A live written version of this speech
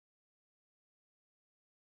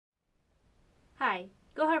Hi,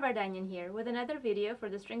 Dyens here with another video for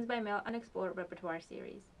the Strings by Mel Unexplored Repertoire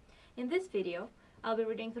series. In this video, I'll be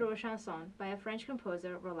reading through a chanson by a French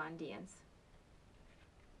composer, Roland Dyens.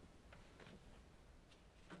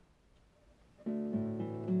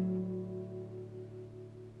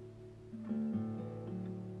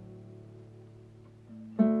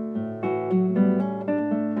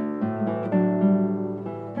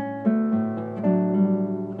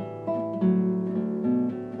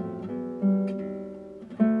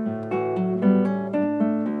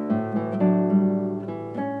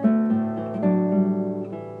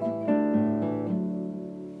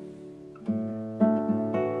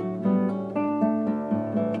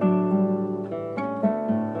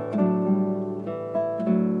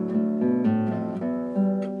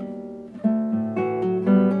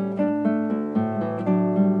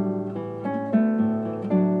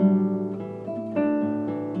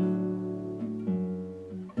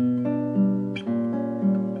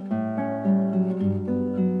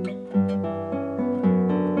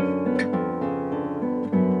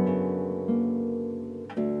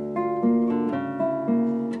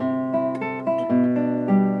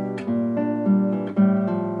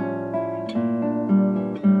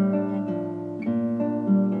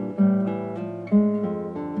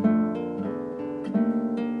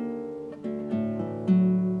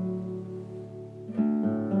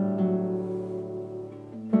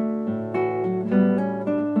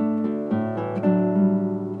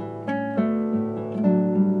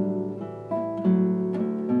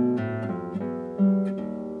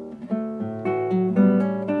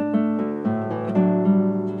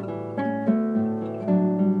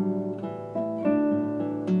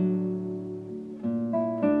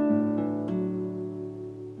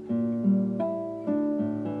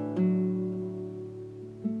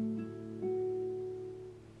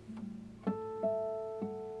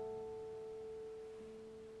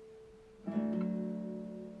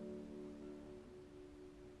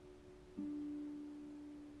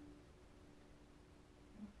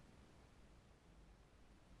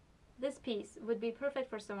 This piece would be perfect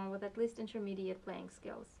for someone with at least intermediate playing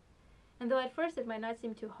skills. And though at first it might not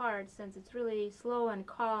seem too hard since it's really slow and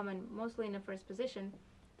calm and mostly in a first position,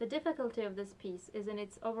 the difficulty of this piece is in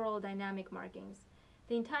its overall dynamic markings.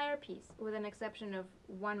 The entire piece, with an exception of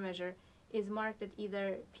one measure, is marked at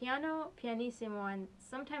either piano, pianissimo, and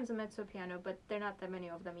sometimes a mezzo piano, but there are not that many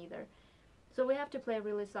of them either. So we have to play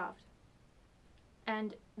really soft.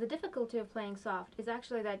 And the difficulty of playing soft is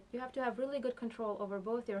actually that you have to have really good control over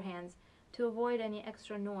both your hands to avoid any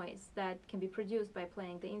extra noise that can be produced by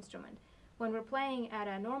playing the instrument. When we're playing at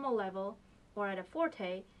a normal level or at a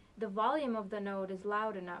forte, the volume of the note is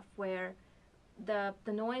loud enough where the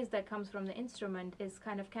noise that comes from the instrument is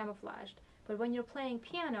kind of camouflaged. But when you're playing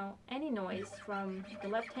piano, any noise from the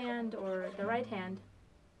left hand or the right hand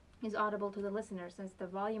is audible to the listener since the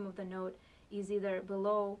volume of the note is either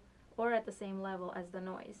below or at the same level as the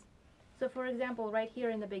noise. So for example, right here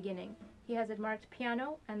in the beginning, he has it marked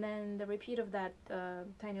piano, and then the repeat of that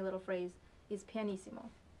tiny little phrase is pianissimo.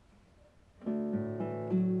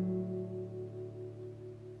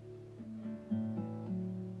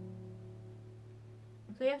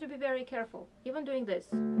 So you have to be very careful, even doing this.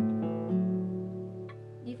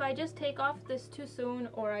 If I just take off this too soon,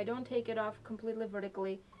 or I don't take it off completely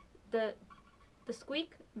vertically, the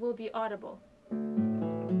squeak will be audible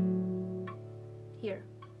here.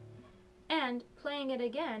 And playing it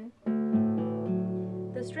again,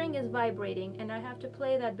 the string is vibrating and I have to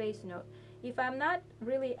play that bass note. If I'm not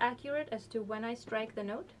really accurate as to when I strike the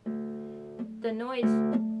note, the noise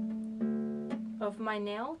of my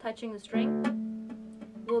nail touching the string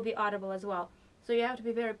will be audible as well. So you have to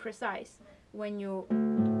be very precise. When you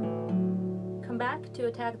come back to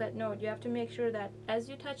attack that note, you have to make sure that as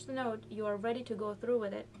you touch the note, you are ready to go through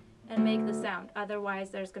with it and make the sound.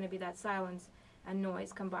 Otherwise, there's going to be that silence and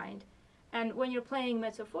noise combined. And when you're playing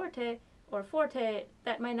mezzo forte or forte,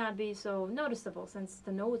 that might not be so noticeable since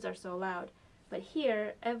the notes are so loud. But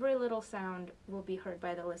here, every little sound will be heard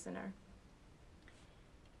by the listener.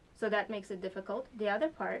 So that makes it difficult. The other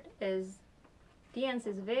part is Dyens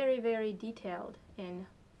is very, very detailed in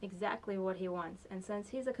exactly what he wants. And since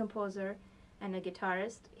he's a composer and a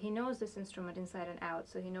guitarist, he knows this instrument inside and out,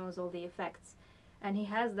 so he knows all the effects. And he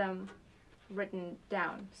has them written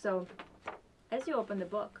down. So as you open the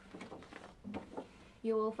book,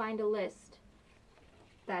 you will find a list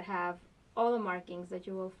that have all the markings that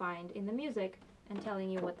you will find in the music and telling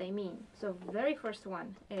you what they mean. So the very first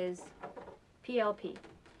one is PLP.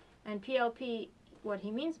 And PLP, what he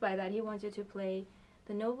means by that, he wants you to play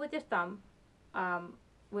the note with your thumb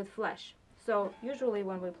with flesh. So usually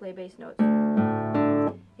when we play bass notes,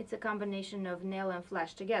 It's a combination of nail and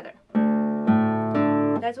flash together.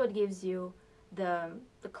 That's what gives you the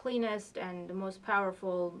cleanest and the most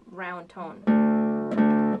powerful round tone.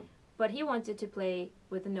 But he wants it to play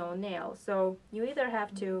with no nail, so you either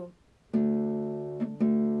have to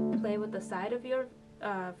play with the side of your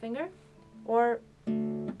finger or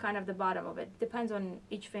kind of the bottom of it. Depends on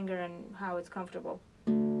each finger and how it's comfortable.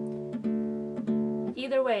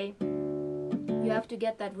 Either way, you have to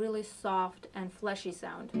get that really soft and fleshy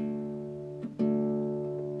sound.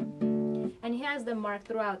 And he has them marked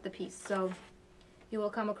throughout the piece, so you will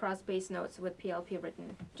come across bass notes with PLP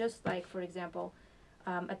written, just like, for example,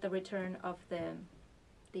 at the return of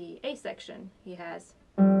the A section, he has.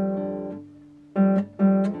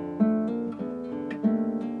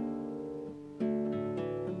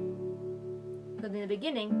 So in the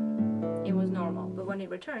beginning, it was normal, but when it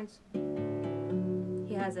returns,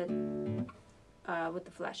 he has it with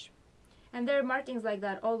the flash. And there are markings like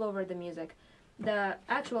that all over the music. The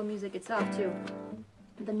actual music itself too.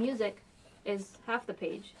 The music is half the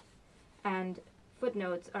page, and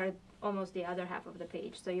footnotes are almost the other half of the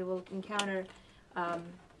page. So you will encounter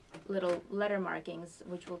little letter markings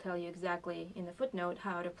which will tell you exactly in the footnote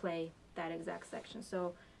how to play that exact section.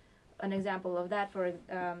 So an example of that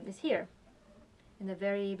is here in the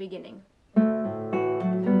very beginning.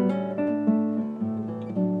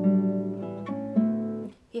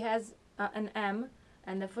 He has an M,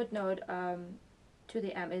 and the footnote to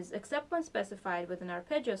the M is, except when specified with an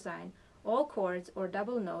arpeggio sign, all chords or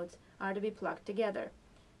double notes are to be plucked together.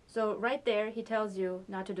 So right there he tells you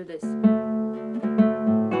not to do this.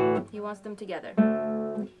 He wants them together.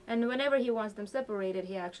 And whenever he wants them separated,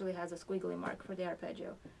 he actually has a squiggly mark for the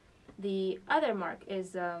arpeggio. The other mark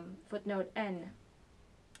is footnote N,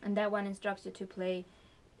 and that one instructs you to play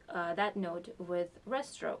that note with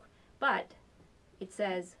rest stroke. But it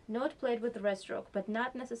says, note played with rest stroke, but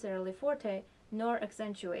not necessarily forte nor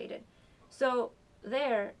accentuated. So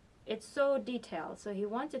there, it's so detailed. So he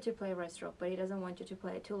wants you to play rest stroke, but he doesn't want you to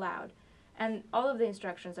play it too loud. And all of the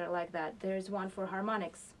instructions are like that. There's one for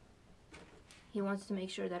harmonics. He wants to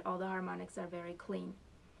make sure that all the harmonics are very clean.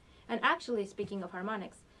 And actually, speaking of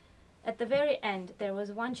harmonics, at the very end, there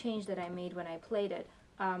was one change that I made when I played it.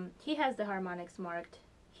 He has the harmonics marked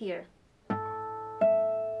here.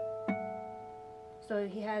 So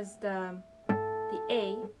he has the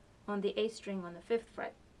A on the A string on the 5th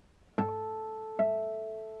fret.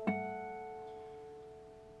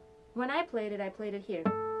 When I played it here.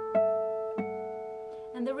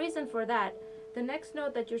 And the reason for that, the next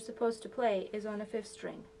note that you're supposed to play is on a 5th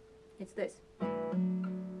string. It's this.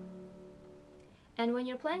 And when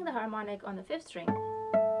you're playing the harmonic on the 5th string,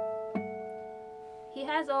 he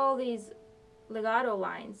has all these legato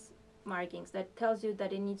lines markings that tells you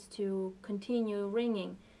that it needs to continue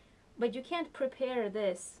ringing. But you can't prepare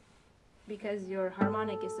this because your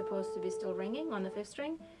harmonic is supposed to be still ringing on the 5th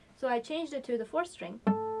string. So I changed it to the 4th string.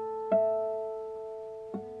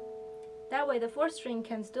 That way the 4th string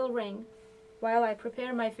can still ring while I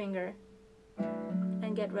prepare my finger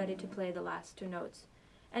and get ready to play the last 2 notes.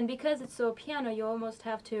 And because it's so piano, you almost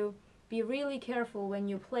have to be really careful when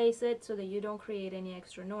you place it so that you don't create any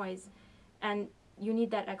extra noise. And you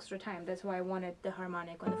need that extra time. That's why I wanted the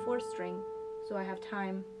harmonic on the 4th string, so I have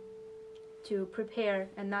time to prepare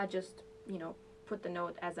and not just, put the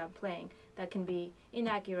note as I'm playing. That can be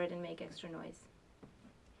inaccurate and make extra noise.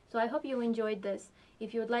 So I hope you enjoyed this.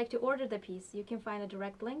 If you would like to order the piece, you can find a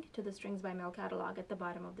direct link to the Strings by Mail catalog at the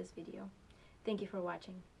bottom of this video. Thank you for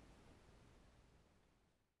watching.